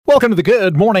Welcome to the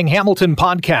Good Morning Hamilton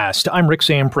podcast. I'm Rick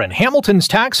Samprin. Hamilton's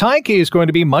tax hike is going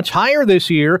to be much higher this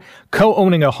year.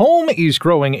 Co-owning a home is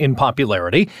growing in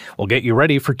popularity. We'll get you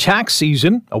ready for tax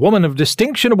season. A Woman of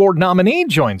Distinction Award nominee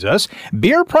joins us.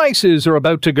 Beer prices are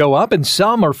about to go up and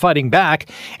some are fighting back.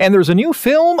 And there's a new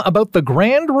film about the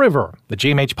Grand River. The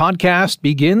GMH podcast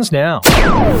begins now.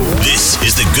 This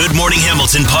is the Good Morning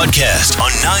Hamilton podcast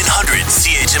on 900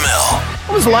 CHML.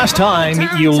 When was the last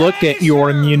time you looked at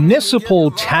your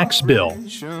municipal tax bill?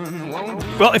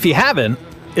 Well, if you haven't,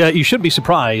 you should be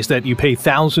surprised that you pay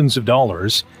thousands of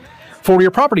dollars for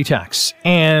your property tax.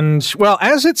 And, well,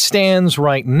 as it stands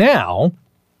right now,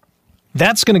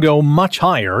 that's going to go much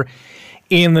higher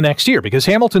in the next year because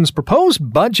Hamilton's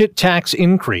proposed budget tax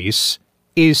increase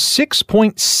is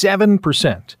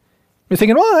 6.7%. You're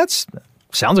thinking, well, that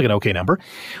sounds like an okay number.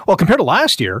 Well, compared to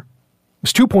last year, it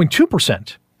was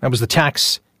 2.2%. That was the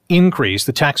tax increase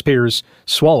the taxpayers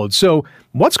swallowed. So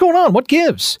what's going on? What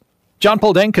gives? John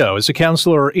Poldenko is a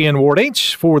councillor in Ward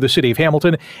H for the City of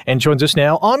Hamilton and joins us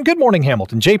now on Good Morning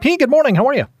Hamilton. JP, good morning. How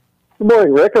are you? Good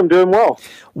morning, Rick. I'm doing well.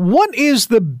 What is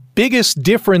the biggest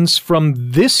difference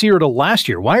from this year to last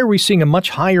year? Why are we seeing a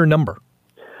much higher number?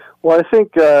 Well, I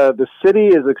think the city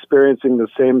is experiencing the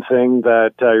same thing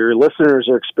that your listeners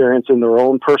are experiencing in their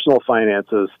own personal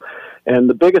finances. And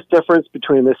the biggest difference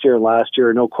between this year and last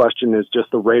year, no question, is just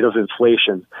the rate of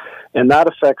inflation. And that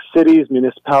affects cities,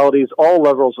 municipalities, all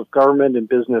levels of government and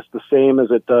business the same as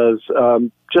it does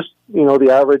the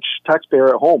average taxpayer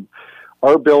at home.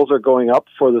 Our bills are going up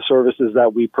for the services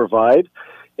that we provide.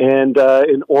 And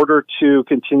in order to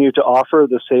continue to offer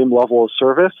the same level of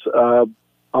service,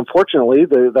 unfortunately,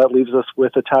 that leaves us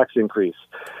with a tax increase.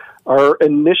 Our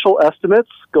initial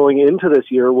estimates going into this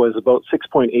year was about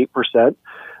 6.8%.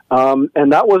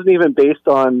 And that wasn't even based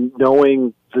on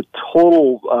knowing the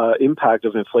total impact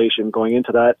of inflation going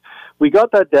into that. We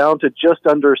got that down to just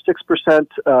under 6%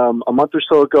 a month or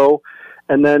so ago.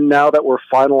 And then now that we're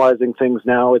finalizing things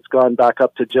now, it's gone back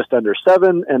up to just under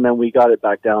 7%. And then we got it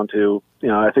back down to,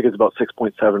 I think it's about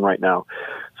 6.7 right now.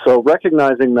 So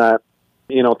recognizing that,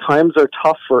 times are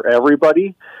tough for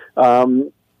everybody.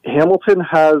 Hamilton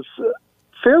has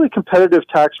fairly competitive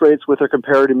tax rates with our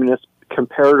comparator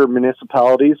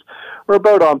municipalities. We're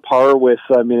about on par with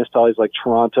municipalities like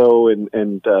Toronto and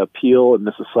Peel and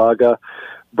Mississauga.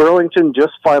 Burlington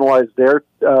just finalized their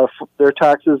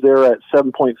taxes. They're at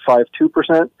 7.52%,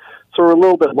 so we're a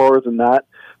little bit lower than that.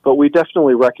 But we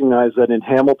definitely recognize that in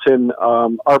Hamilton,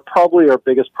 our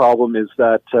biggest problem is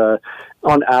that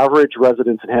on average,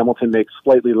 residents in Hamilton make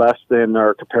slightly less than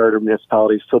our comparator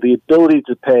municipalities. So the ability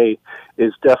to pay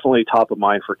is definitely top of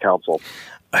mind for council.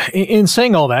 In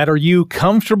saying all that, are you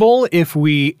comfortable if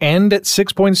we end at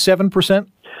 6.7%?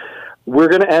 We're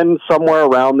going to end somewhere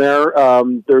around there.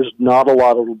 There's not a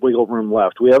lot of wiggle room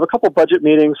left. We have a couple budget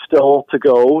meetings still to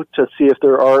go to see if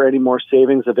there are any more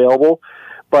savings available.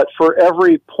 But for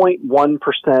every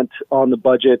 0.1% on the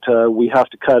budget, we have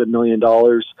to cut $1 million.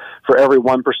 For every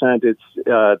 1%, it's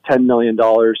 $10 million.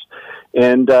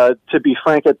 And to be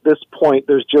frank, at this point,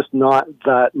 there's just not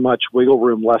that much wiggle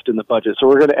room left in the budget. So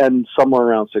we're going to end somewhere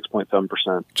around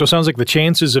 6.7%. So it sounds like the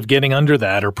chances of getting under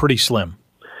that are pretty slim.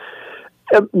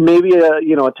 Maybe a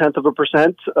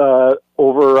 0.1%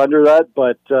 over or under that.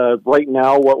 But right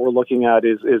now, what we're looking at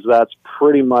is that's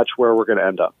pretty much where we're going to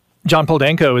end up. John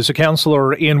Poldenko is a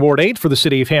councillor in Ward 8 for the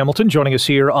City of Hamilton, joining us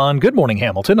here on Good Morning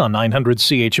Hamilton on 900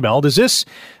 CHML. Does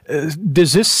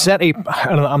this set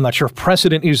I'm not sure if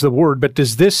precedent is the word, but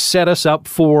does this set us up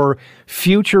for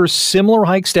future similar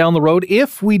hikes down the road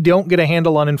if we don't get a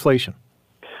handle on inflation?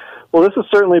 Well, this has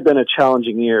certainly been a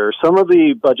challenging year. Some of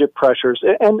the budget pressures,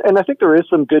 and I think there is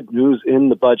some good news in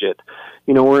the budget.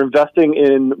 We're investing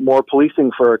in more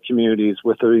policing for our communities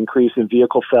with the increase in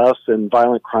vehicle thefts and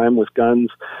violent crime with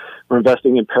guns. We're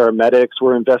investing in paramedics.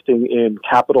 We're investing in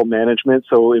capital management,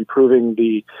 so improving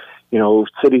the,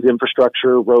 city's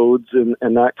infrastructure, roads, and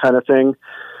that kind of thing.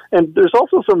 And there's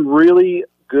also some really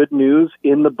good news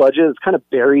in the budget. It's kind of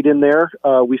buried in there.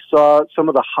 We saw some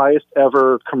of the highest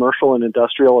ever commercial and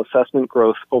industrial assessment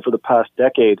growth over the past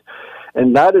decade.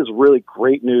 And that is really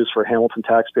great news for Hamilton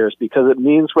taxpayers because it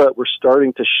means that we're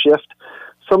starting to shift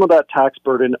some of that tax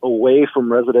burden away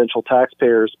from residential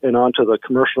taxpayers and onto the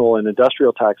commercial and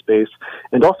industrial tax base,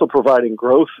 and also providing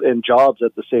growth and jobs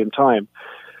at the same time.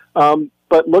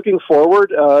 But looking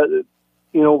forward,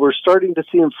 we're starting to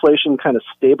see inflation kind of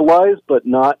stabilize, but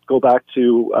not go back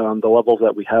to the levels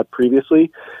that we had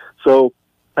previously. So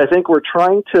I think we're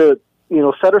trying to,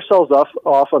 set ourselves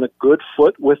off on a good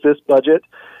foot with this budget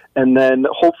and then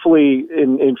hopefully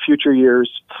in future years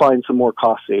find some more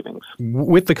cost savings.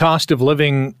 With the cost of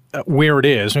living where it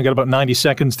is, we've got about 90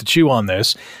 seconds to chew on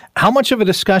this, how much of a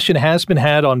discussion has been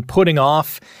had on putting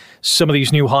off some of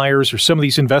these new hires or some of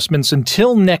these investments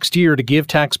until next year to give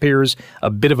taxpayers a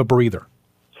bit of a breather?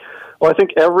 Well, I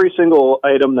think every single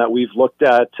item that we've looked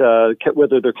at,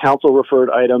 whether they're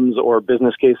council-referred items or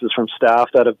business cases from staff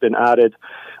that have been added,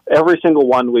 every single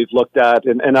one we've looked at,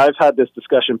 and I've had this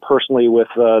discussion personally with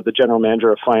the general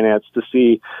manager of finance to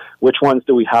see which ones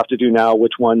do we have to do now,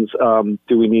 which ones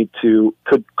do we need to,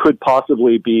 could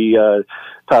possibly be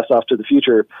passed off to the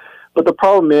future. But the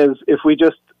problem is, if we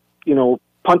just,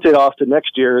 punt it off to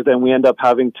next year, then we end up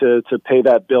having to pay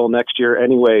that bill next year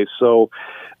anyway. So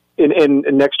in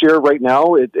next year, right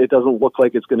now, it doesn't look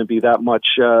like it's going to be that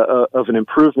much of an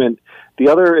improvement. The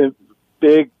other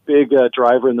big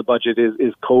driver in the budget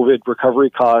is COVID recovery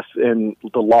costs and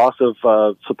the loss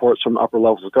of supports from upper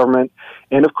levels of government,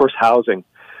 and of course housing.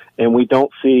 And we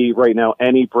don't see right now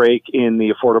any break in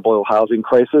the affordable housing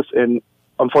crisis. And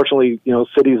unfortunately,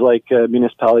 cities like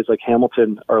municipalities like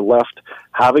Hamilton are left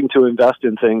having to invest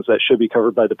in things that should be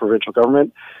covered by the provincial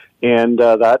government, and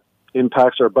that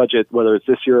impacts our budget, whether it's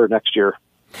this year or next year.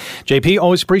 JP,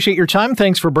 always appreciate your time.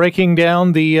 Thanks for breaking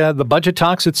down the budget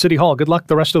talks at City Hall. Good luck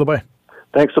the rest of the way.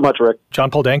 Thanks so much, Rick. John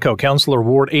Paul Danko, Councillor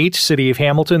Ward 8, City of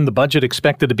Hamilton. The budget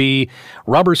expected to be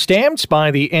rubber stamped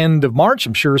by the end of March.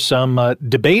 I'm sure some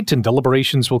debate and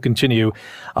deliberations will continue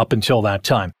up until that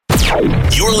time.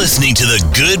 You're listening to the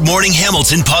Good Morning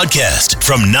Hamilton podcast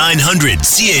from 900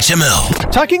 CHML.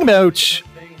 Talking about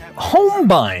home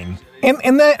buying.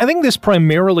 And I think this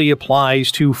primarily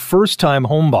applies to first-time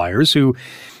home buyers who,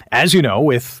 as you know,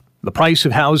 with the price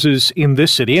of houses in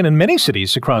this city and in many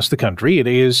cities across the country, it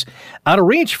is out of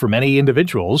reach for many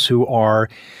individuals who are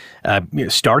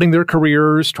starting their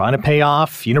careers, trying to pay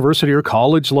off university or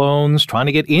college loans, trying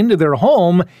to get into their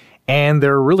home, and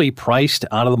they're really priced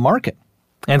out of the market.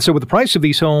 And so with the price of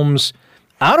these homes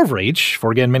out of reach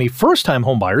for, again, many first-time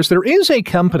home buyers, there is a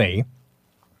company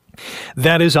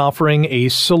that is offering a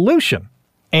solution,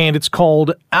 and it's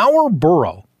called Our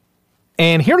Borough.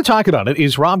 And here to talk about it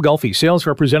is Rob Golfi, sales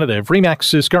representative,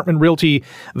 RE/MAX Escarpment Realty,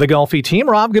 the Golfi team.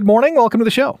 Rob, good morning. Welcome to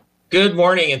the show. Good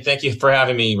morning, and thank you for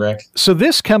having me, Rick. So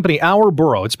this company, Our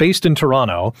Borough, it's based in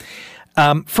Toronto.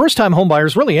 First-time home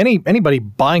buyers, really anybody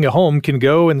buying a home can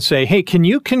go and say, hey, can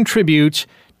you contribute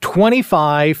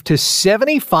 25 to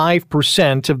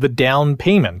 75% of the down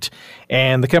payment?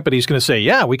 And the company's going to say,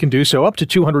 yeah, we can do so, up to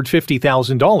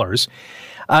 $250,000.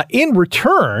 In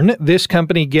return, this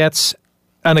company gets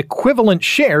an equivalent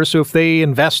share. So if they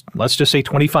invest, let's just say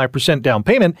 25% down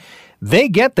payment, they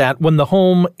get that when the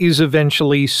home is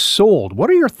eventually sold. What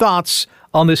are your thoughts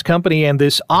on this company and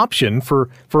this option for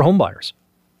home buyers?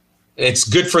 It's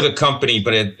good for the company,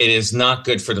 but it is not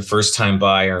good for the first-time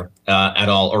buyer at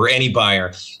all, or any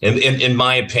buyer, in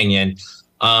my opinion.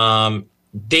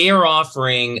 They are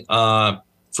offering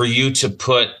for you to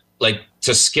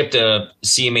to skip the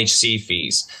CMHC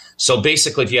fees. So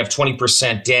basically, if you have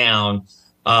 20% down,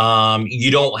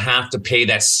 you don't have to pay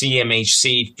that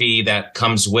CMHC fee that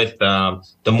comes with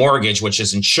the mortgage, which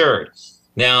is insured.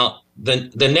 Now, the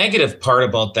negative part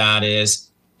about that is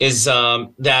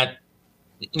that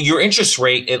your interest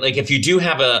rate, like if you do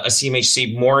have a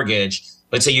CMHC mortgage,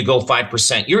 let's say you go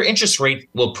 5%, your interest rate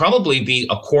will probably be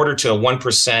 1/4 to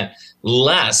 1%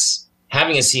 less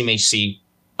having a CMHC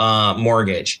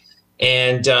mortgage.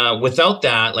 And without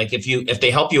that, like if they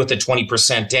help you with the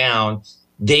 20% down,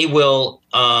 they will,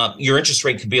 your interest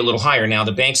rate could be a little higher. Now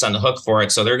the bank's on the hook for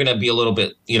it, so they're going to be a little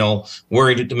bit,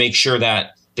 worried to make sure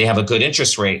that they have a good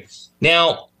interest rate.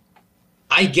 Now,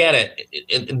 I get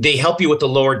it. They help you with the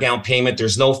lower down payment.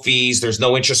 There's no fees. There's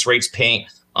no interest rates paying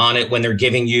on it when they're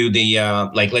giving you the,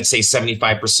 let's say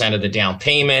 75% of the down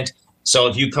payment. So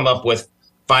if you come up with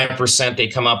 5%, they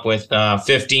come up with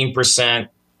 15%.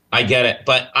 I get it.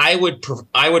 But I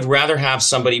would rather have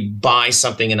somebody buy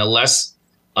something in a less,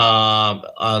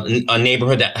 a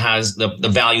neighborhood that has the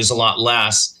values a lot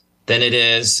less than it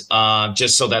is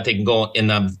just so that they can go in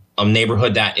a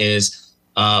neighborhood that is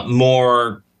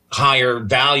more higher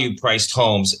value priced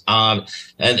homes. And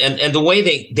the way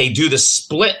they do the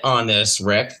split on this,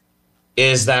 Rick,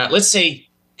 is that let's say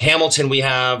Hamilton, we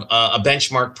have a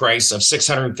benchmark price of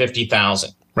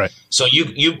 $650,000. Right. So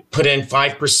you put in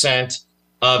 5%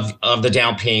 of the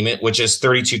down payment, which is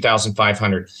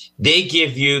 $32,500. They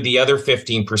give you the other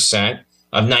 15%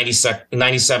 of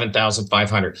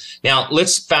 $97,500. Now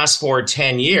let's fast forward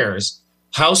 10 years.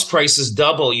 House prices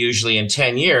double usually in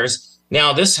 10 years.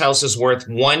 Now this house is worth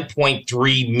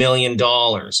 $1.3 million.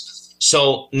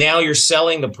 So now you're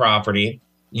selling the property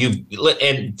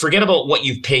and forget about what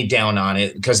you've paid down on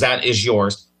it, because that is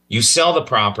yours. You sell the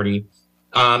property.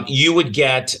 You would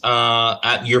get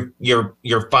at your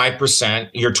 5%,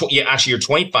 your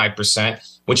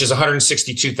 25%, which is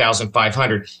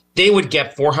 $162,500. They would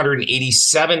get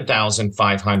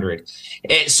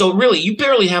 $487,500. So really, you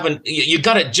barely you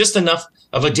got it just enough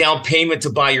of a down payment to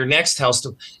buy your next house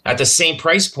at the same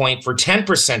price point for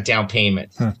 10% down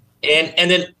payment.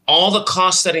 And then all the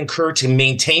costs that incur to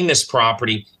maintain this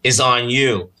property is on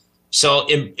you. So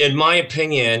in my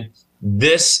opinion,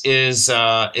 this is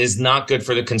not good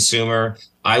for the consumer.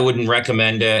 I wouldn't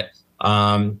recommend it.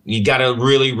 You got to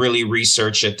really, really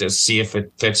research it to see if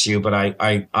it fits you. But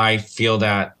I feel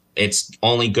that it's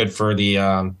only good for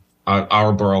the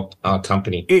our borough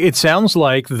company. It sounds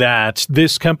like that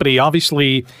this company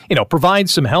obviously,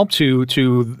 provides some help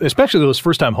to especially those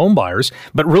first-time home buyers,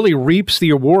 but really reaps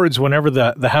the awards whenever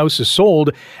the house is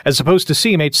sold, as opposed to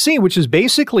CMHC, which is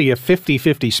basically a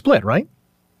 50-50 split, right?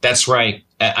 That's right.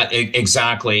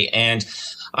 Exactly. And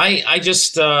I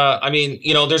just,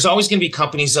 there's always going to be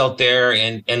companies out there,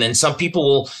 and then some people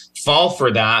will fall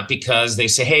for that because they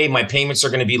say, hey, my payments are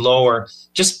going to be lower.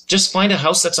 Just find a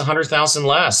house that's $100,000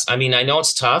 less. I mean, I know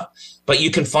it's tough, but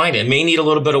you can find it. It may need a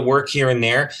little bit of work here and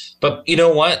there, but you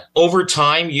know what? Over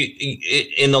time,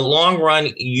 in the long run,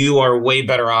 you are way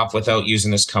better off without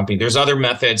using this company. There's other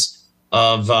methods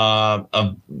of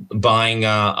buying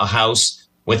a house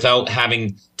without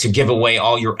having to give away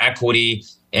all your equity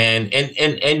and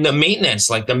the maintenance,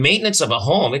 like the maintenance of a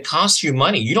home, it costs you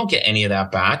money. You don't get any of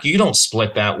that back. You don't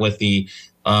split that with the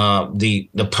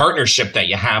partnership that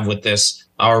you have with this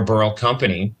Our Borough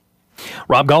company.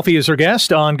 Rob Golfi is our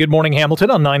guest on Good Morning Hamilton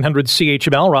on 900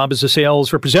 CHML. Rob is a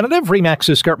sales representative, Remax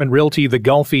Escarpment Realty, the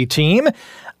Golfi team.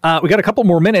 We got a couple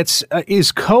more minutes.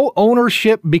 Is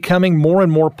co-ownership becoming more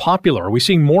and more popular? Are we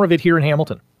seeing more of it here in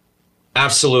Hamilton?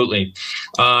 Absolutely.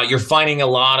 You're finding a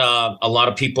lot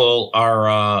of people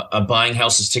are buying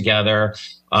houses together.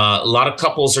 A lot of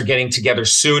couples are getting together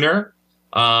sooner,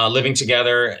 living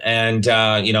together, and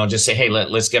just say, hey,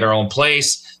 let's get our own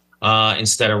place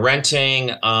instead of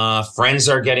renting. Friends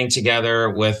are getting together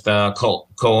with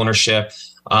co-ownership.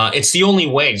 It's the only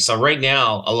way. So right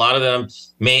now, a lot of them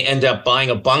may end up buying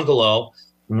a bungalow,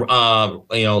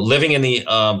 living in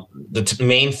the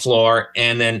main floor,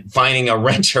 and then finding a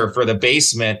renter for the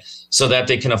basement so that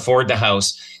they can afford the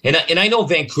house. And I know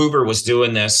Vancouver was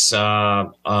doing this,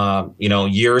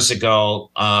 years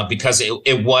ago, because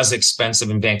it was expensive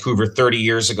in Vancouver 30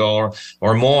 years ago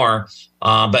or more.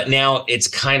 But now it's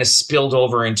kind of spilled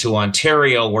over into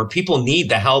Ontario, where people need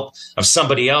the help of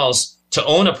somebody else to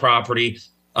own a property.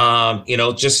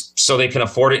 Just so they can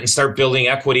afford it and start building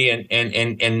equity.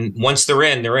 And once they're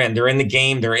in the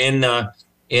game, they're in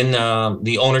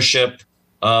the ownership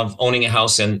of owning a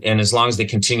house. And as long as they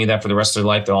continue that for the rest of their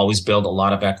life, they'll always build a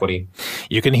lot of equity.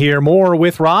 You can hear more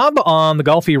with Rob on the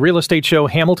Golfi Real Estate Show,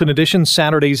 Hamilton Edition,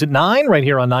 Saturdays at 9, right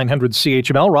here on 900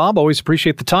 CHML. Rob, always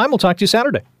appreciate the time. We'll talk to you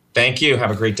Saturday. Thank you.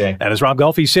 Have a great day. That is Rob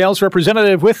Golfi, sales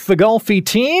representative with the Golfi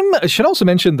team. I should also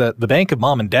mention that the Bank of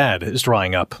Mom and Dad is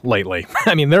drying up lately.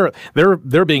 I mean,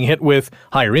 they're being hit with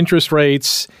higher interest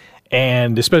rates,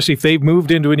 and especially if they've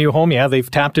moved into a new home,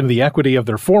 they've tapped into the equity of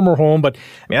their former home, but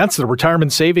that's the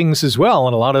retirement savings as well.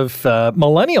 And a lot of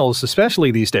millennials,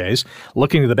 especially these days,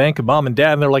 looking to the Bank of Mom and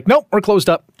Dad, and they're like, nope, we're closed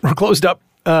up. We're closed up.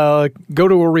 Go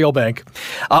to a real bank.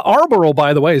 Our Borough,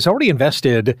 by the way, has already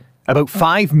invested about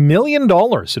 $5 million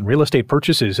in real estate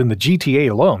purchases in the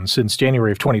GTA alone since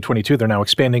January of 2022. They're now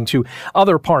expanding to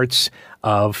other parts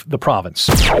of the province.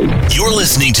 You're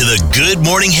listening to the Good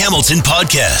Morning Hamilton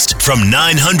podcast from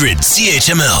 900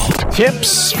 CHML.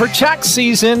 Tips for tax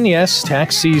season. Yes,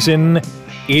 tax season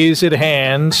is at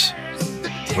hand.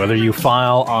 Whether you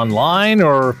file online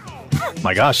or,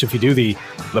 my gosh, if you do the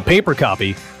paper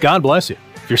copy, God bless you.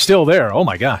 If you're still there, oh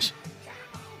my gosh.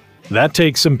 That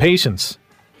takes some patience.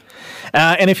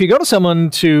 And if you go to someone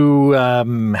to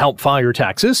help file your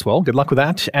taxes, well, good luck with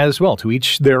that as well. To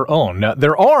each their own.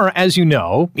 There are, as you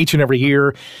know, each and every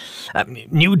year,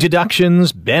 new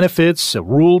deductions, benefits,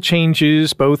 rule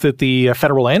changes, both at the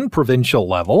federal and provincial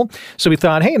level. So we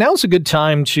thought, hey, now's a good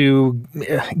time to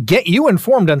get you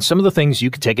informed on some of the things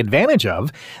you could take advantage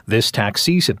of this tax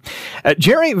season.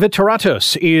 Jerry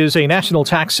Viteratos is a national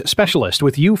tax specialist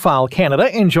with UFile Canada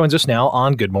and joins us now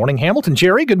on Good Morning Hamilton.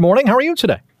 Jerry, good morning. How are you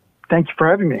today? Thank you for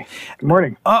having me. Good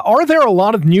morning. Are there a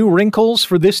lot of new wrinkles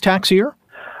for this tax year?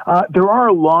 There are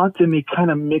a lot, and they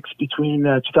kind of mix between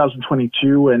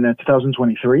 2022 and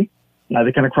 2023.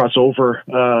 They kind of cross over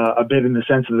a bit in the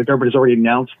sense that the government has already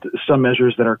announced some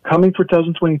measures that are coming for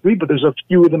 2023, but there's a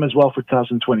few of them as well for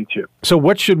 2022. So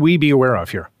what should we be aware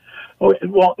of here? Oh,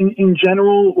 well, in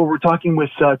general, what we're talking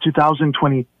with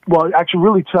 2020, well, actually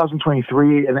really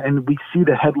 2023, and we see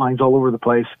the headlines all over the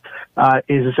place,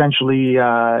 is essentially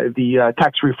the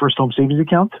tax-free first home savings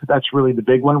account. That's really the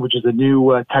big one, which is a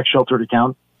new tax-sheltered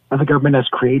account that the government has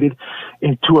created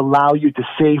to allow you to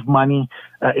save money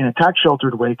in a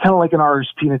tax-sheltered way, kind of like an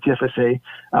RSP and a TFSA,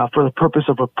 for the purpose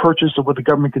of a purchase of what the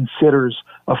government considers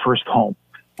a first home.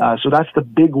 So that's the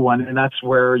big one, and that's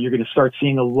where you're going to start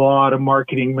seeing a lot of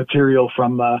marketing material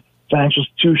from financial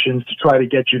institutions to try to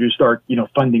get you to start,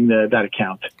 funding that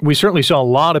account. We certainly saw a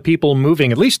lot of people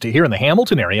moving, at least here in the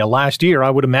Hamilton area last year.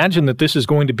 I would imagine that this is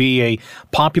going to be a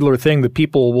popular thing that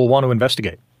people will want to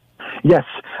investigate. Yes,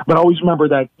 but always remember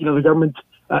that, the government,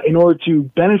 in order to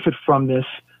benefit from this,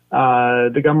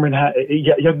 the government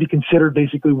you have to be considered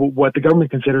basically what the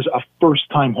government considers a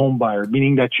first-time home buyer,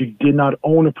 meaning that you did not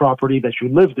own a property that you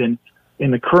lived in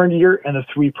the current year and the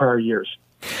 3 prior years.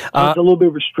 It's a little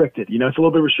bit restricted. It's a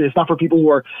little bit restricted. It's not for people who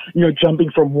are, jumping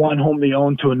from one home they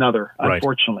own to another,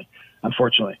 unfortunately. Right.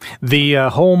 Unfortunately. The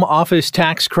home office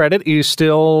tax credit is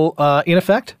still in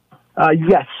effect?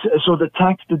 Yes. So the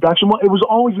tax deduction, well, it was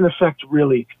always in effect,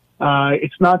 really.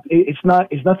 It's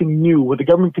nothing new. What the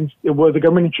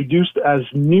government introduced as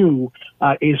new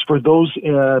is for those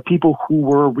people who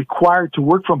were required to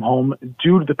work from home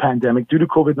due to the pandemic, due to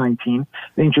COVID-19.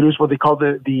 They introduced what they call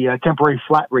the temporary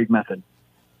flat rate method,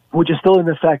 which is still in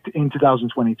effect in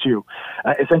 2022.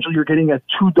 Essentially, you're getting a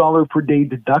 $2 per day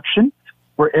deduction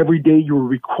for every day you were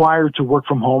required to work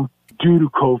from home due to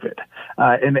COVID.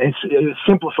 And it's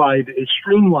simplified, it's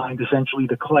streamlined essentially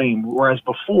the claim, whereas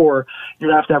before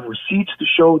you'd have to have receipts to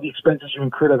show the expenses you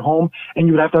incurred at home, and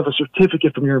you would have to have a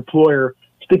certificate from your employer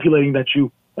stipulating that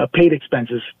you paid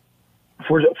expenses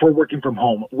for working from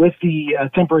home. With the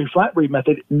temporary flat rate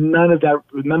method, none of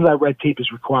that red tape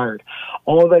is required.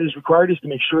 All that is required is to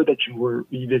make sure that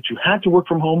you had to work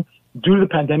from home due to the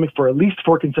pandemic for at least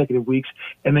 4 consecutive weeks,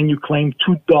 and then you claim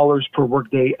 $2 per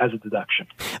workday as a deduction.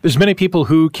 There's many people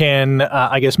who can,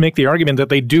 make the argument that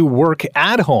they do work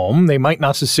at home. They might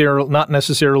not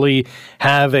necessarily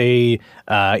have a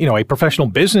professional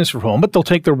business from home, but they'll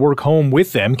take their work home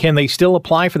with them. Can they still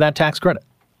apply for that tax credit?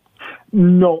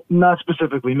 No, not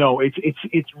specifically. No,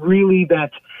 it's really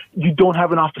that you don't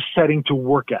have an office setting to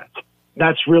work at.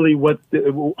 That's really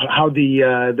how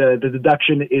the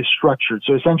deduction is structured.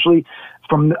 So essentially,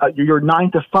 from your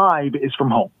 9 to 5 is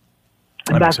from home.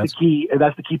 And that's the key.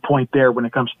 That's the key point there when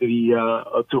it comes to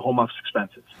the home office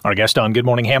expenses. Our guest on Good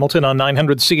Morning Hamilton on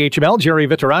 900 CHML, Jerry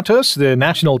Viteratos, the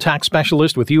National Tax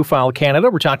Specialist with UFile Canada.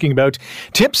 We're talking about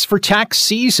tips for tax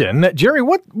season. Jerry,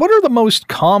 what are the most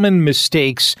common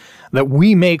mistakes that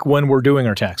we make when we're doing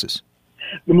our taxes?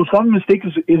 The most common mistake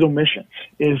is omissions,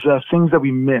 is things that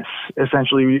we miss,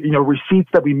 essentially. Receipts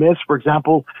that we miss, for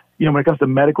example, when it comes to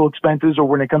medical expenses or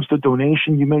when it comes to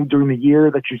donation you made during the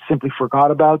year that you simply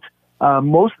forgot about.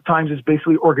 Most of the times it's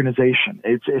basically organization.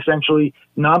 It's essentially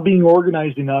not being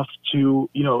organized enough to,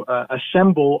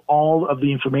 assemble all of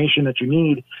the information that you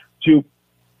need to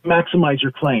maximize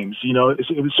your claims.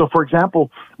 So for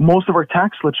example, most of our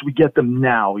tax slips, we get them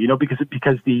now, because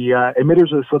the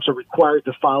emitters of the slips are required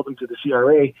to file them to the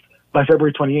CRA by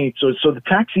February 28th. So the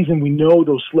tax season, we know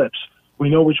those slips.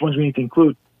 We know which ones we need to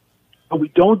include. What we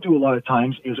don't do a lot of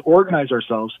times is organize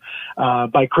ourselves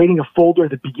by creating a folder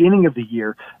at the beginning of the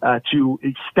year to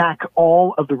stack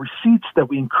all of the receipts that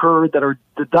we incur that are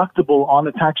deductible on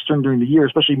the tax return during the year,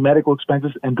 especially medical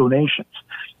expenses and donations.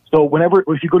 So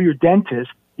if you go to your dentist,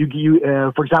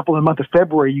 for example, in the month of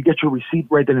February, you get your receipt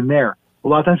right then and there. A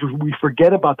lot of times we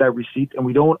forget about that receipt and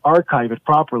we don't archive it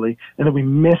properly, and then we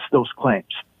miss those claims.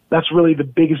 That's really the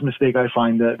biggest mistake I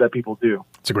find that people do.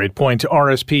 It's a great point.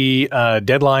 RSP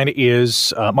deadline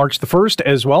is March the 1st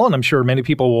as well, and I'm sure many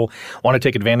people will want to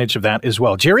take advantage of that as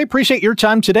well. Jerry, appreciate your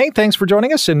time today. Thanks for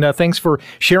joining us, and thanks for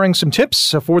sharing some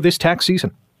tips for this tax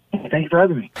season. Thank you for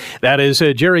having me. That is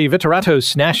Jerry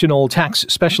Viteratos, National Tax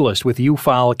Specialist with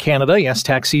UFile Canada. Yes,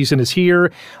 tax season is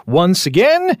here once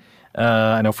again.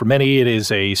 I know for many it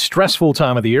is a stressful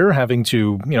time of the year, having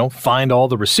to, find all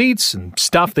the receipts and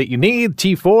stuff that you need,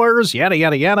 T4s, yada,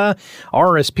 yada, yada,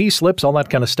 RSP slips, all that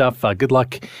kind of stuff. Good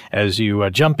luck as you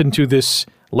jump into this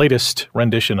latest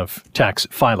rendition of tax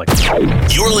filing.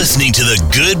 You're listening to the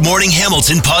Good Morning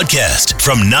Hamilton podcast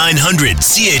from 900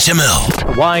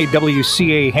 CHML.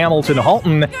 YWCA Hamilton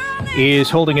Halton is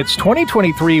holding its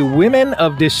 2023 Women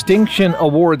of Distinction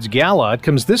Awards Gala. It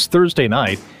comes this Thursday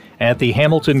night at the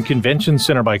Hamilton Convention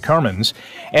Center by Carmen's.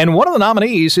 And one of the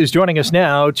nominees is joining us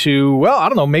now to, well, I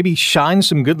don't know, maybe shine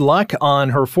some good luck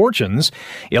on her fortunes.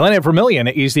 Yelena Vermillion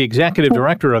is the executive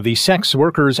director of the Sex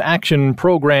Workers Action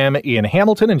Program in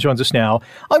Hamilton and joins us now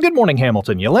on Good Morning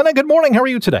Hamilton. Yelena, good morning. How are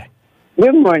you today?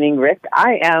 Good morning, Rick.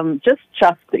 I am just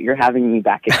chuffed that you're having me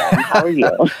back again. How are you?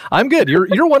 I'm good.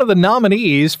 You're one of the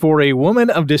nominees for a Woman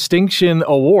of Distinction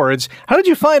Awards. How did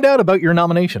you find out about your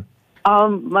nomination?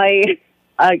 I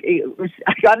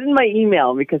got it in my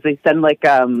email because they send like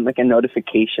a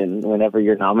notification whenever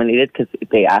you're nominated because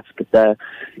they ask the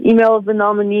email of the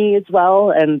nominee as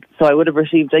well. And so I would have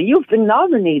received a "You've been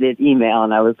nominated" email,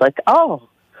 and I was like, oh.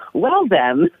 Well,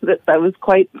 then, that was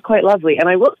quite lovely. And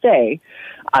I will say,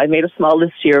 I made a small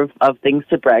list here of things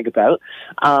to brag about.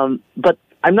 But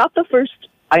I'm not the first.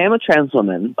 I am a trans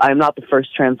woman. I'm not the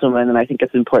first trans woman, and I think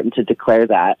it's important to declare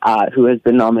that, who has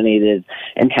been nominated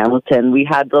in Hamilton. We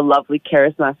had the lovely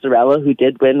Karis Massarella, who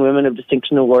did win Women of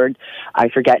Distinction Award, I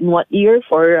forget in what year,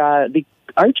 for the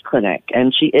Arch Clinic.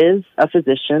 And she is a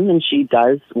physician, and she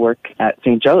does work at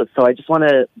St. Joe's. So I just want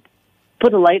to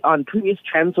put a light on previous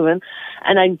trans women.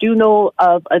 And I do know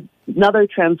of another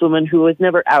trans woman who was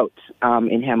never out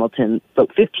in Hamilton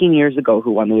about 15 years ago who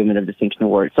won the Women of Distinction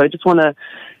Award. So I just want to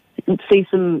say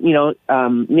some,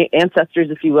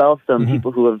 ancestors, if you will, some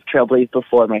people who have trailblazed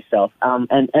before myself.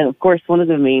 And of course, one of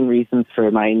the main reasons for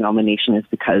my nomination is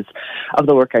because of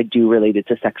the work I do related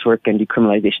to sex work and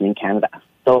decriminalization in Canada.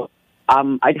 So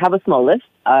I have a small list.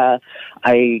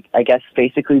 I guess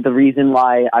basically the reason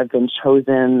why I've been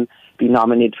chosen be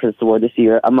nominated for this award this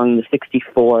year among the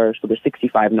 64, so there's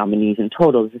 65 nominees in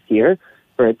total this year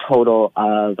for a total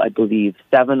of, I believe,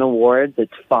 7 awards.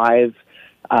 It's 5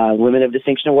 Women of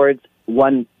Distinction Awards,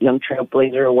 1 Young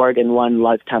Trailblazer Award, and 1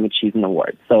 Lifetime Achievement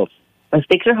Award. So the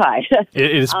stakes are high.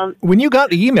 It is. When you got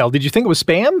the email, did you think it was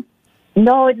spam?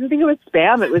 No, I didn't think it was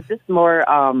spam. It was just more...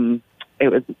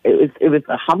 It was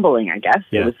humbling, I guess.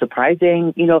 Yeah. It was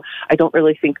surprising. I don't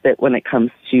really think that when it comes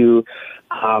to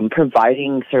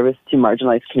providing service to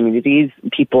marginalized communities,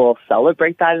 people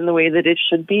celebrate that in the way that it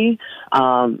should be.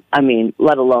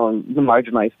 Let alone the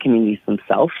marginalized communities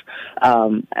themselves.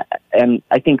 And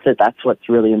I think that that's what's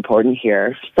really important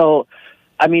here. So,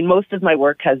 most of my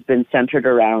work has been centered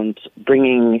around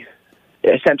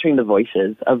centering the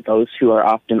voices of those who are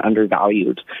often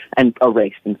undervalued and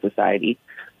erased in society.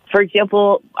 For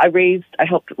example, I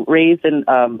helped raise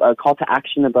a call to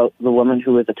action about the woman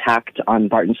who was attacked on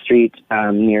Barton Street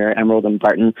near Emerald and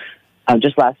Barton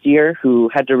just last year, who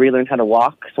had to relearn how to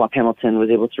walk. SWAP Hamilton was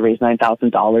able to raise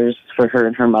 $9,000 for her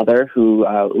and her mother, who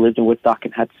lived in Woodstock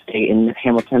and had to stay in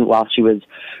Hamilton while she was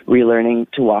relearning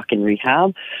to walk in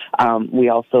rehab. We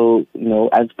also,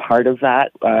 as part of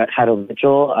that, had a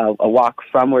vigil, a walk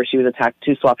from where she was attacked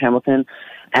to SWAP Hamilton,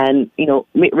 and,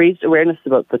 raised awareness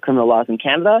about the criminal laws in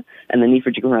Canada and the need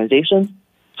for decriminalization.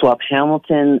 SWAP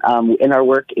Hamilton, in our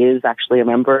work, is actually a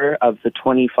member of the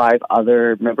 25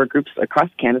 other member groups across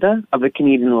Canada of the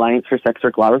Canadian Alliance for Sex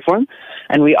Work Law Reform,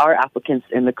 and we are applicants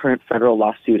in the current federal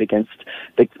lawsuit against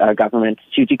the government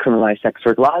to decriminalize sex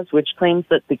work laws, which claims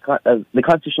that the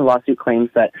constitutional lawsuit claims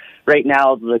that right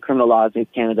now the criminal laws in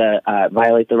Canada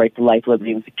violate the right to life,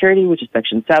 liberty, and security, which is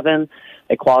Section 7,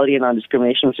 equality and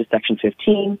non-discrimination, which is Section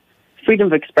 15, freedom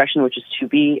of expression, which is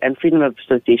 2B, and freedom of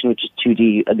association, which is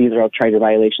 2D. These are all charter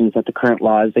violations that the current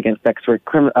laws against sex work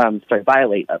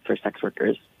violate for sex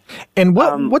workers. And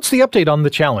what's the update on the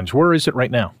challenge? Where is it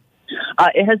right now?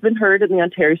 It has been heard in the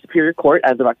Ontario Superior Court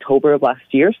as of October of last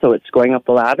year, so it's going up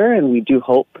the ladder, and we do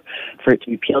hope for it to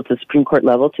be appealed to the Supreme Court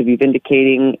level to be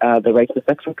vindicating the rights of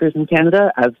sex workers in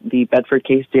Canada, as the Bedford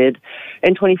case did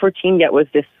in 2014, yet was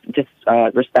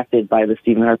disrespected by the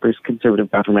Stephen Harper's Conservative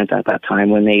government at that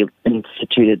time when they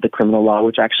instituted the criminal law,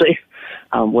 which actually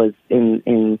was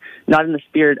not in the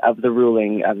spirit of the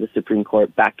ruling of the Supreme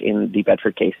Court back in the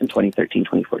Bedford case in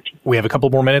 2013-2014. We have a couple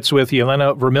more minutes with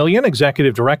Yelena Vermillion,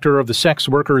 Executive Director of the Sex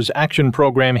Workers Action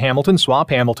Program Hamilton, SWAP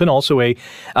Hamilton, also a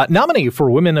nominee for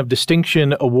Women of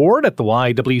Distinction Award at the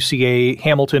YWCA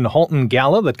Hamilton Halton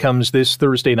Gala that comes this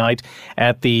Thursday night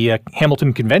at the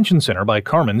Hamilton Convention Center by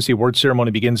Carmen's. The award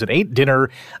ceremony begins at 8. Dinner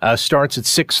starts at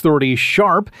 6:30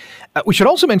 sharp. We should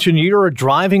also mention you're a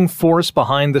driving force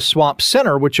behind the SWAP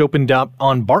Center, which opened up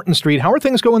on Barton Street. How are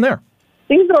things going there?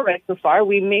 Things are all right so far.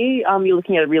 We may be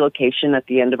looking at a relocation at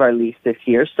the end of our lease this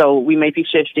year, so we might be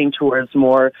shifting towards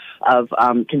more of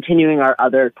continuing our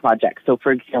other projects. So,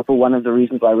 for example, one of the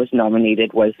reasons why I was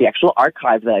nominated was the actual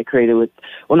archive that I created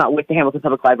not with the Hamilton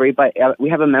Public Library, but we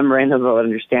have a memorandum of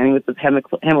understanding with the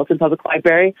Hamilton Public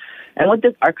Library. And what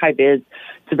this archive is,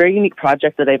 it's a very unique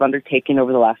project that I've undertaken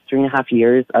over the last 3.5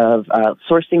 years of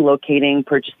sourcing, locating,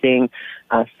 purchasing,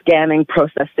 scanning,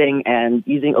 processing, and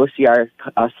using OCR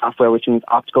software, which means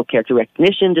optical character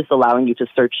recognition, just allowing you to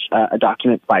search a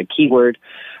document by keyword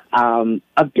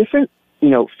of different,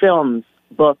 films,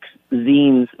 books,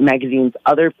 zines, magazines,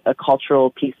 other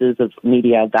cultural pieces of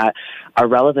media that are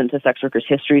relevant to sex workers'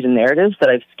 histories and narratives that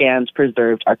I've scanned,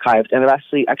 preserved, archived, and I've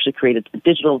actually created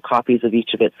digital copies of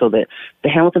each of it so that the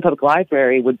Hamilton Public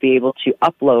Library would be able to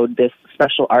upload this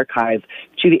special archive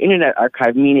to the Internet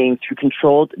Archive, meaning through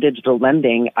controlled digital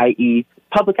lending, i.e.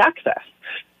 public access.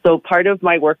 So part of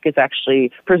my work is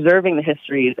actually preserving the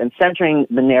histories and centering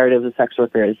the narratives of sex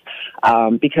workers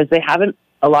because they haven't.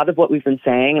 A lot of what we've been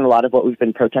saying and a lot of what we've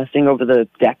been protesting over the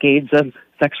decades of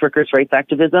sex workers' rights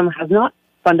activism has not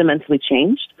fundamentally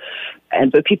changed,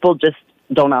 but people just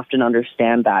don't often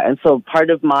understand that. And so part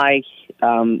of my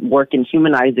work in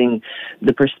humanizing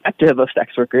the perspective of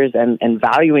sex workers and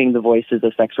valuing the voices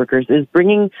of sex workers is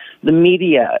bringing the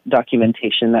media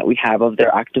documentation that we have of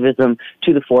their activism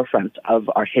to the forefront of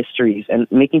our histories and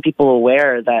making people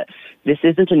aware that this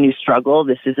isn't a new struggle,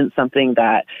 this isn't something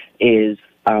that is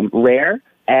rare,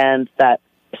 and that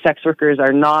sex workers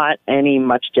are not any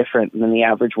much different than the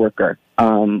average worker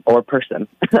or person.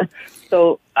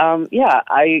 So, I'm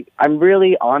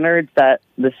really honored that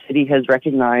the city has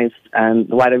recognized and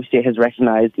the YWCA has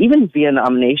recognized, even via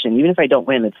nomination, even if I don't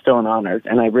win, it's still an honor,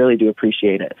 and I really do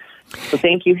appreciate it. So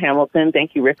thank you, Hamilton.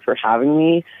 Thank you, Rick, for having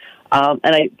me.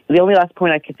 The only last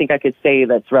point I could say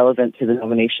that's relevant to the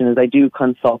nomination is I do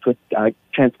consult with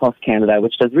TransPulse Canada,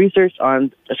 which does research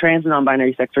on trans and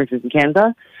non-binary sex workers in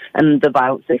Canada and the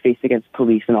violence they face against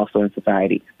police and also in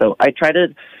society. So I try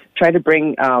to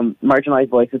bring marginalized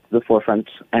voices to the forefront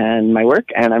in my work,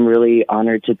 and I'm really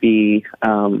honored to be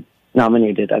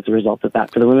nominated as a result of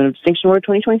that for the Women of Distinction Award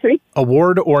 2023.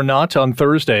 Award or not, on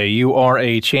Thursday, you are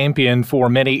a champion for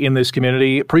many in this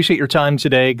community. Appreciate your time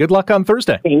today. Good luck on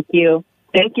Thursday. Thank you.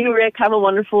 Thank you, Rick. Have a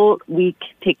wonderful week.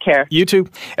 Take care. You too.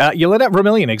 Yoletta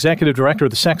Vermillion, Executive Director of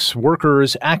the Sex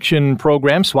Workers Action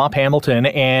Program, SWAP Hamilton,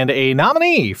 and a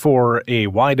nominee for a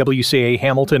YWCA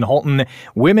Hamilton Halton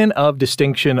Women of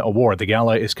Distinction Award. The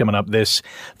gala is coming up this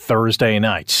Thursday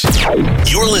night.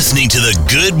 You're listening to the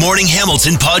Good Morning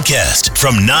Hamilton podcast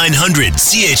from 900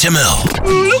 CHML.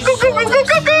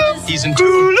 Season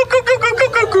 2.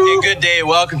 Hey, good day.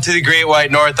 Welcome to the Great White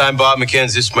North. I'm Bob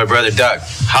McKenzie. This is my brother, Doug.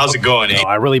 How's it going, eh?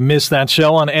 I really missed that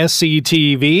show on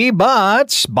SCTV,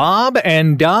 but Bob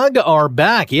and Doug are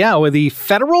back. With the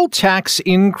federal tax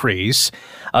increase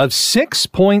of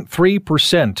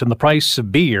 6.3% in the price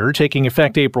of beer taking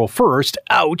effect April 1st.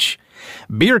 Ouch.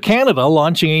 Beer Canada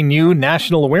launching a new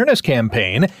national awareness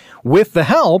campaign with the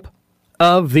help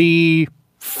of the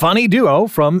funny duo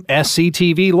from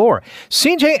SCTV lore.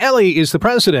 CJ Ellie is the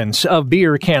president of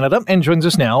Beer Canada and joins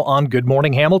us now on Good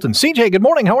Morning Hamilton. CJ, good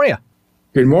morning. How are you?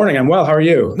 Good morning. I'm well. How are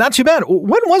you? Not too bad.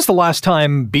 When was the last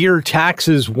time beer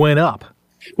taxes went up?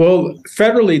 Well,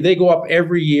 federally, they go up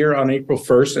every year on April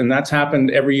 1st, and that's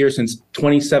happened every year since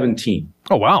 2017.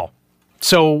 Oh, wow.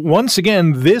 So once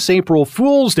again, this April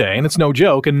Fool's Day, and it's no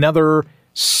joke, another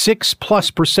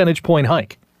 6+ percentage point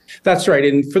hike. That's right.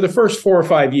 And for the first 4 or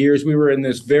 5 years, we were in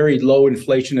this very low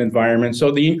inflation environment. So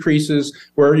the increases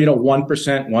were, 1%,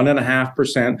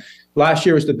 1.5%. Last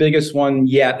year was the biggest one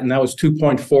yet, and that was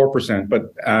 2.4%.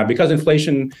 But because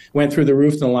inflation went through the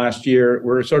roof in the last year,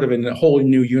 we're sort of in a whole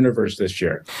new universe this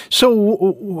year. So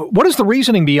what is the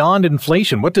reasoning beyond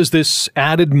inflation? What does this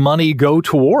added money go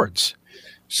towards?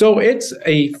 So it's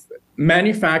a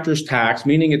manufacturer's tax,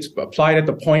 meaning it's applied at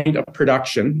the point of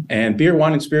production, and beer,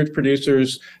 wine, and spirits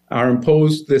producers are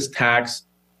imposed this tax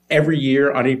every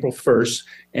year on April 1st.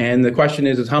 And the question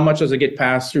is how much does it get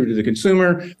passed through to the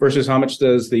consumer versus how much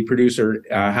does the producer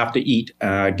have to eat,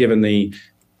 given the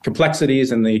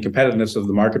complexities and the competitiveness of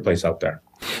the marketplace out there?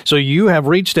 So you have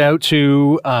reached out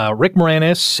to Rick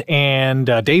Moranis and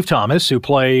Dave Thomas, who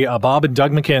play Bob and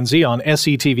Doug McKenzie on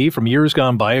SCTV from years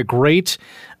gone by, a great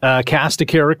cast of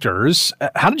characters.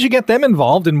 How did you get them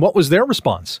involved, and what was their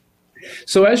response?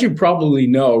 So as you probably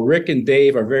know, Rick and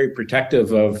Dave are very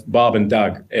protective of Bob and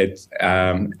Doug. It's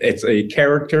a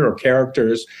character or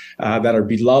characters that are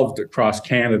beloved across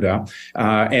Canada,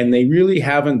 and they really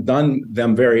haven't done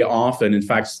them very often. In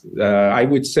fact, I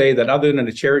would say that other than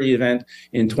a charity event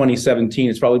in 2017,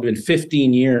 it's probably been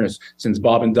 15 years since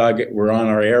Bob and Doug were on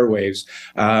our airwaves.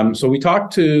 So we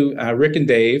talked to Rick and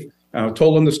Dave.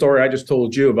 Told them the story I just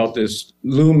told you about this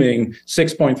looming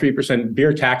 6.3%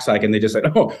 beer tax hike, and they just said,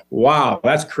 "Oh, wow,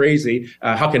 that's crazy.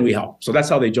 How can we help?" So that's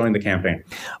how they joined the campaign.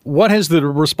 What has the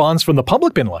response from the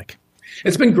public been like?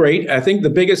 It's been great. I think the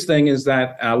biggest thing is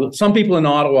that some people in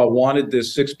Ottawa wanted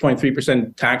this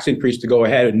 6.3% tax increase to go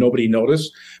ahead and nobody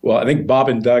noticed. Well, I think Bob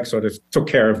and Doug sort of took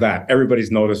care of that. Everybody's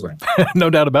noticing. No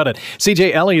doubt about it.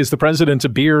 CJ Ellie is the president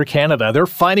of Beer Canada. They're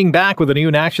fighting back with a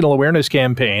new national awareness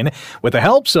campaign with the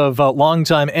helps of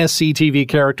longtime SCTV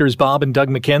characters Bob and Doug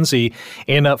McKenzie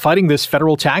in fighting this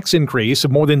federal tax increase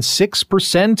of more than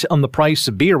 6% on the price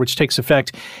of beer, which takes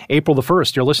effect April the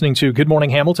 1st. You're listening to Good Morning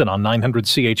Hamilton on 900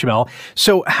 CHML.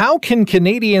 So how can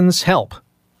Canadians help?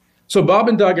 So Bob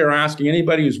and Doug are asking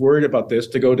anybody who's worried about this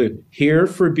to go to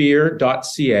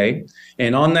hereforbeer.ca.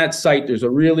 And on that site, there's a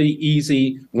really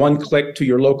easy one click to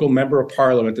your local member of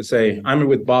parliament to say, I'm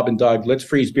with Bob and Doug. Let's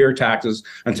freeze beer taxes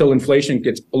until inflation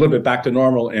gets a little bit back to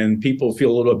normal and people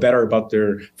feel a little bit better about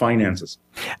their finances.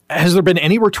 Has there been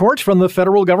any retort from the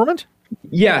federal government?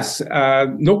 Yes,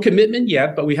 no commitment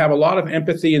yet, but we have a lot of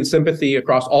empathy and sympathy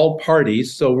across all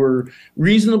parties. So we're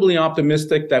reasonably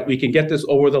optimistic that we can get this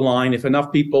over the line if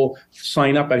enough people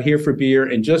sign up at Here for Beer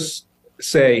and just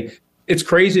say, it's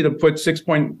crazy to put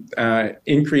 6-point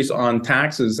increase on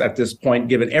taxes at this point,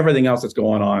 given everything else that's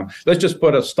going on. Let's just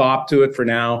put a stop to it for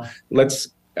now. Let's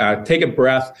take a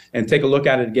breath and take a look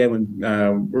at it again when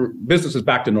business is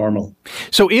back to normal.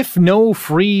 So if no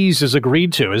freeze is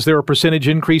agreed to, is there a percentage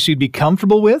increase you'd be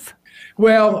comfortable with?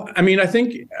 Well, I mean, I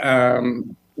think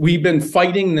we've been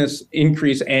fighting this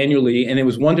increase annually, and it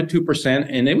was 1% to 2%,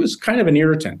 and it was kind of an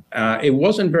irritant. It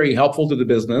wasn't very helpful to the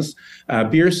business.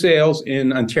 Beer sales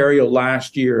in Ontario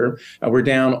last year were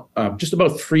down just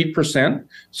about 3%.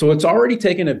 So it's already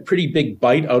taken a pretty big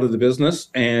bite out of the business.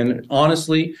 And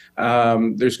honestly,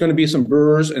 there's going to be some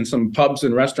brewers and some pubs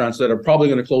and restaurants that are probably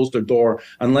going to close their door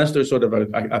unless there's sort of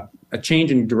a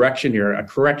change in direction here, a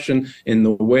correction in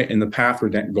the path we're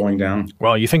going down.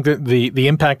 Well, you think that the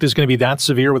impact is going to be that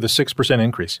severe with a 6%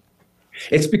 increase?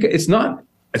 It's because it's not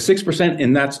a 6%,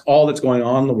 and that's all that's going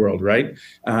on in the world, right?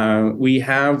 We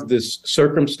have this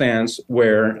circumstance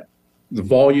where the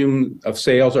volume of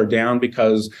sales are down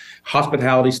because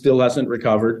hospitality still hasn't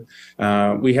recovered.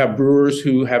 We have brewers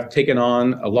who have taken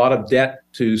on a lot of debt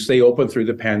to stay open through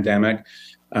the pandemic.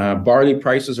 Barley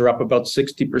prices are up about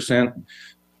 60%.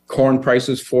 Corn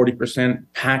prices 40%,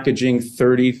 packaging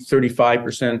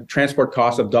 35%, transport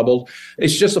costs have doubled.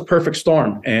 It's just a perfect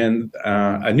storm. And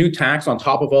a new tax on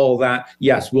top of all of that,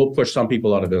 yes, will push some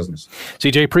people out of business.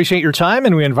 CJ, appreciate your time,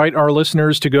 and we invite our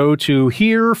listeners to go to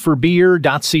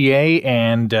hereforbeer.ca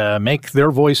and make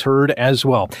their voice heard as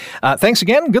well. Thanks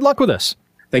again. Good luck with us.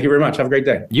 Thank you very much. Have a great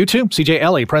day. You too. CJ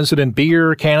Ellie, President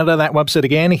Beer Canada. That website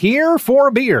again,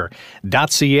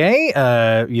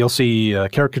 hereforbeer.ca. You'll see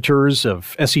caricatures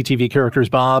of SCTV characters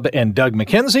Bob and Doug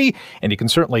McKenzie, and you can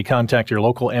certainly contact your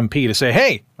local MP to say,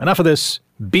 hey, enough of this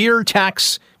beer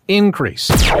tax increase.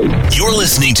 You're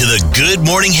listening to the Good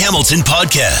Morning Hamilton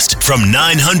podcast from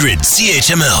 900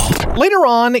 CHML. Later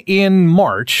on in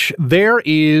March, there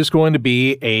is going to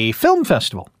be a film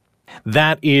festival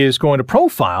that is going to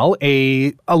profile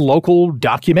a local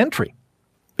documentary.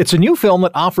 It's a new film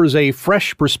that offers a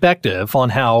fresh perspective on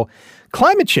how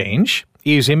climate change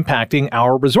is impacting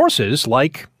our resources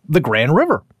like the Grand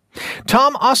River.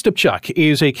 Tom Ostapchuk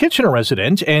is a Kitchener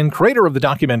resident and creator of the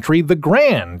documentary The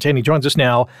Grand, and he joins us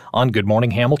now on Good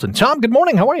Morning Hamilton. Tom, good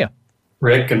morning. How are you?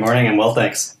 Rick, good morning. I'm well,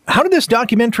 thanks. How did this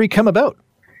documentary come about?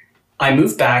 I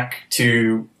moved back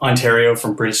to Ontario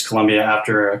from British Columbia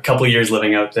after a couple of years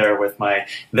living out there with my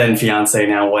then fiance,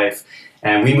 now wife,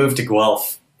 and we moved to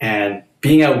Guelph. And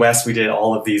being out west, we did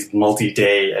all of these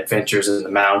multi-day adventures in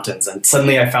the mountains, and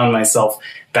suddenly I found myself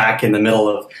back in the middle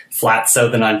of flat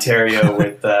southern Ontario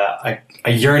with a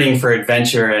yearning for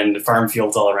adventure and farm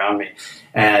fields all around me.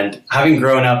 And having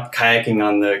grown up kayaking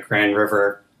on the Grand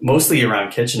River, mostly around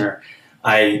Kitchener,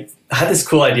 I had this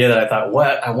cool idea that I thought,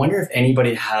 I wonder if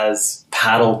anybody has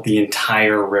paddled the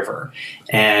entire river,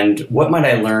 and what might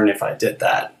I learn if I did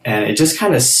that? And it just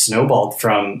kind of snowballed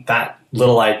from that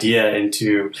little idea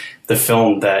into the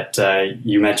film that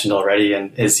you mentioned already,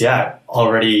 and is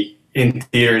already in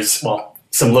theaters, well,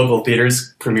 some local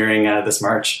theaters premiering this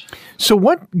March. So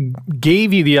what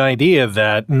gave you the idea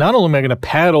that not only am I going to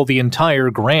paddle the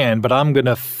entire Grand, but I'm going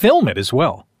to film it as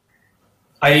well?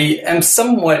 I am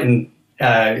somewhat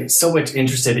so much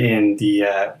interested in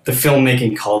the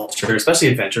filmmaking culture, especially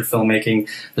adventure filmmaking.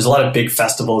 There's a lot of big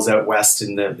festivals out west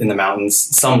in the mountains,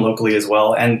 some locally as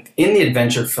well. And in the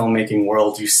adventure filmmaking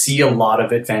world, you see a lot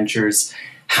of adventures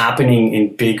happening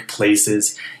in big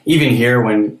places. Even here,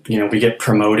 when we get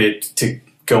promoted to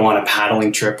go on a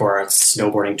paddling trip or a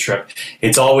snowboarding trip,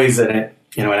 it's always an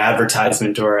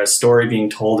advertisement or a story being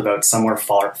told about somewhere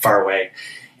far, far away.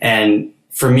 And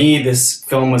for me, this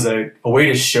film was a way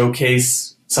to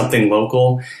showcase something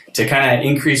local, to kind of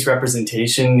increase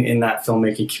representation in that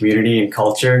filmmaking community and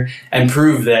culture, and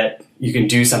prove that you can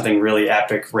do something really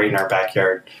epic right in our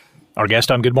backyard. Our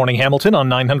guest on Good Morning Hamilton on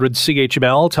 900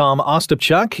 CHML, Tom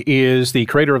Ostapchuk, is the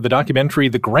creator of the documentary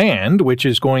The Grand, which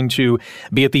is going to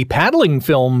be at the Paddling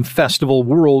Film Festival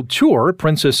World Tour at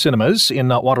Princess Cinemas in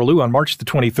Waterloo on March the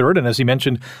 23rd, and as he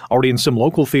mentioned, already in some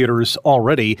local theaters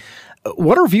already.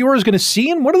 What are viewers going to see,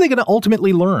 and what are they going to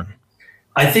ultimately learn?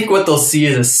 I think what they'll see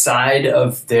is a side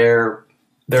of their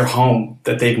home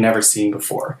that they've never seen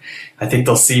before. I think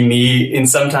they'll see me in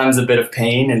sometimes a bit of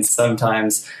pain and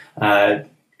sometimes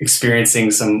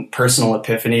experiencing some personal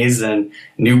epiphanies and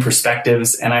new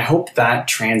perspectives. And I hope that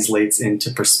translates into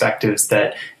perspectives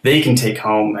that they can take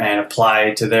home and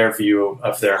apply to their view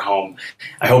of their home.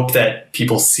 I hope that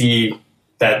people see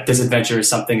that this adventure is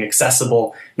something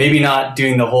accessible, maybe not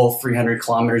doing the whole 300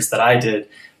 kilometers that I did,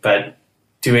 but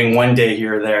doing one day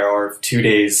here or there or 2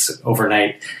 days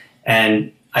overnight.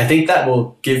 And I think that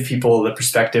will give people the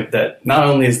perspective that not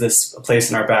only is this a place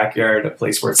in our backyard, a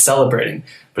place worth celebrating,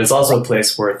 but it's also a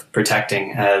place worth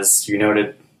protecting. As you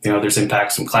noted, there's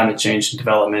impacts from climate change and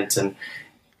development. And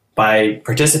by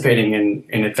participating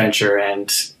in adventure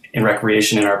and in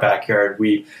recreation in our backyard,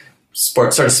 we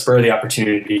sort of spur the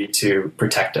opportunity to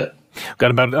protect it.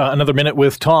 Got about another minute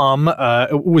with Tom.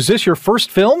 Was this your first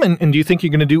film? And do you think you're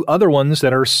going to do other ones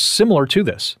that are similar to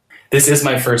this? This is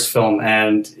my first film,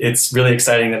 and it's really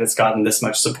exciting that it's gotten this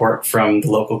much support from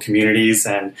the local communities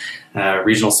and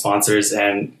regional sponsors.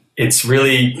 And it's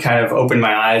really kind of opened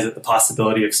my eyes at the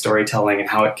possibility of storytelling and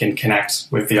how it can connect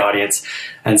with the audience.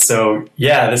 And so,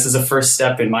 this is a first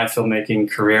step in my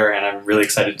filmmaking career, and I'm really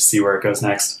excited to see where it goes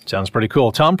next. Sounds pretty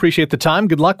cool. Tom, appreciate the time.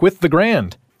 Good luck with The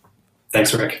Grand.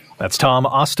 Thanks, Rick. That's Tom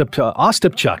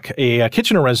Ostapchuk, a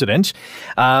Kitchener resident,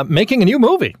 making a new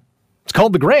movie. It's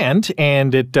called The Grand,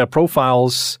 and it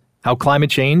profiles how climate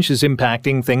change is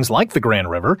impacting things like the Grand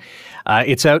River.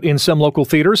 It's out in some local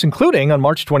theaters, including on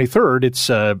March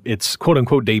 23rd. Its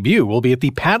quote-unquote debut will be at the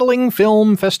Paddling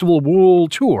Film Festival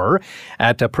World Tour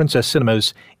at Princess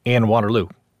Cinemas in Waterloo.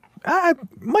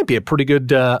 Might be a pretty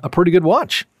good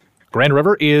watch. Grand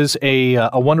River is a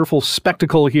wonderful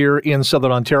spectacle here in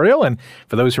Southern Ontario, and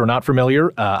for those who are not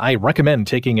familiar, I recommend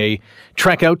taking a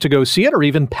trek out to go see it or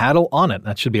even paddle on it.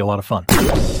 That should be a lot of fun.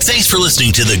 Thanks for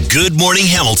listening to the Good Morning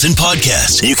Hamilton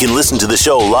podcast. You can listen to the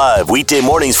show live weekday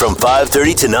mornings from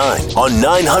 5:30 to 9 on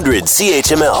 900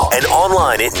 CHML and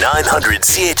online at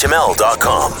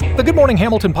 900CHML.com. The Good Morning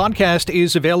Hamilton podcast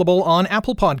is available on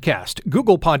Apple Podcast,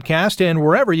 Google Podcast, and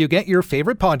wherever you get your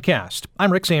favorite podcast.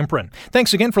 I'm Rick Samprin.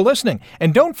 Thanks again for listening.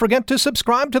 And don't forget to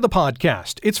subscribe to the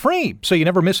podcast. It's free, so you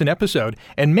never miss an episode.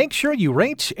 And make sure you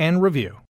rate and review.